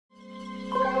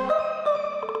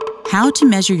How to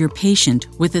measure your patient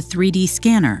with a 3D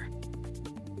scanner.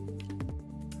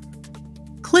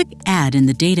 Click Add in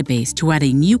the database to add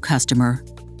a new customer,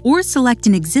 or select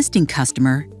an existing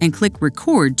customer and click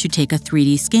Record to take a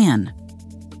 3D scan.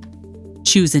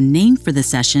 Choose a name for the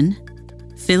session,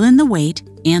 fill in the weight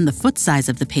and the foot size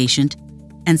of the patient,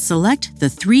 and select the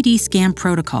 3D scan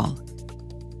protocol.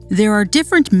 There are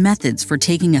different methods for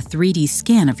taking a 3D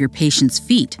scan of your patient's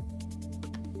feet.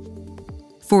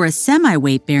 For a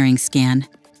semi-weight-bearing scan,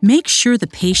 make sure the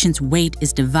patient's weight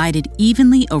is divided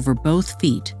evenly over both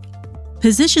feet.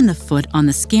 Position the foot on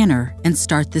the scanner and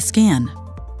start the scan.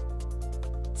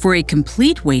 For a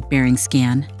complete weight-bearing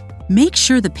scan, make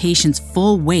sure the patient's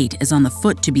full weight is on the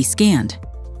foot to be scanned.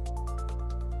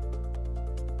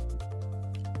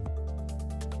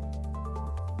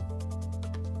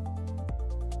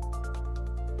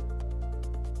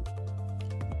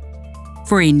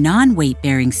 For a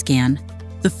non-weight-bearing scan,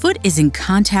 the foot is in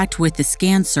contact with the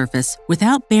scan surface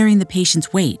without bearing the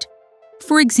patient's weight.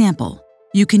 For example,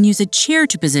 you can use a chair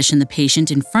to position the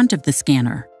patient in front of the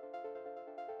scanner.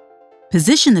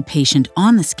 Position the patient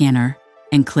on the scanner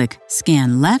and click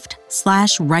Scan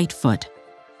Left/Right Foot.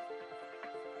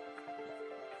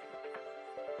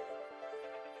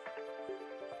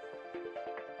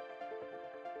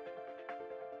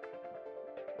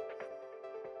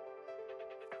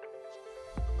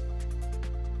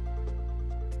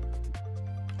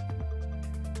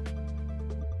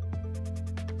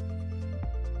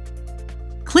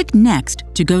 Click Next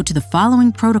to go to the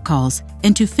following protocols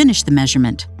and to finish the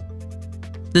measurement.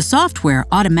 The software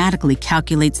automatically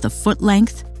calculates the foot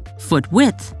length, foot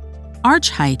width, arch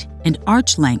height, and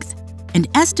arch length, and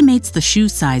estimates the shoe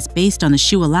size based on the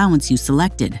shoe allowance you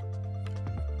selected.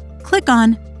 Click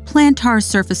on Plantar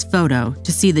Surface Photo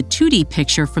to see the 2D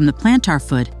picture from the plantar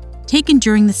foot taken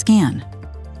during the scan.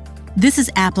 This is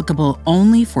applicable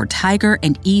only for Tiger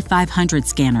and E500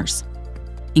 scanners.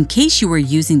 In case you are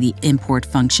using the Import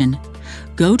function,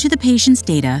 go to the patient's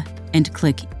data and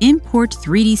click Import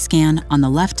 3D Scan on the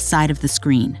left side of the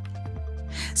screen.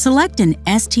 Select an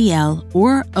STL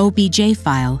or OBJ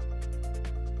file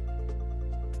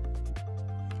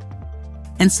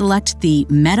and select the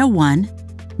Meta 1,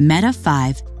 Meta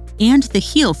 5, and the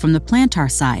heel from the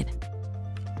plantar side.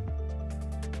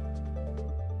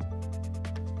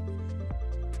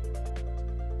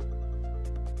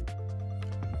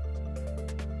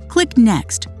 Click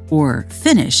Next or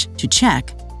Finish to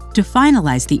check to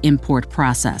finalize the import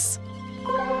process.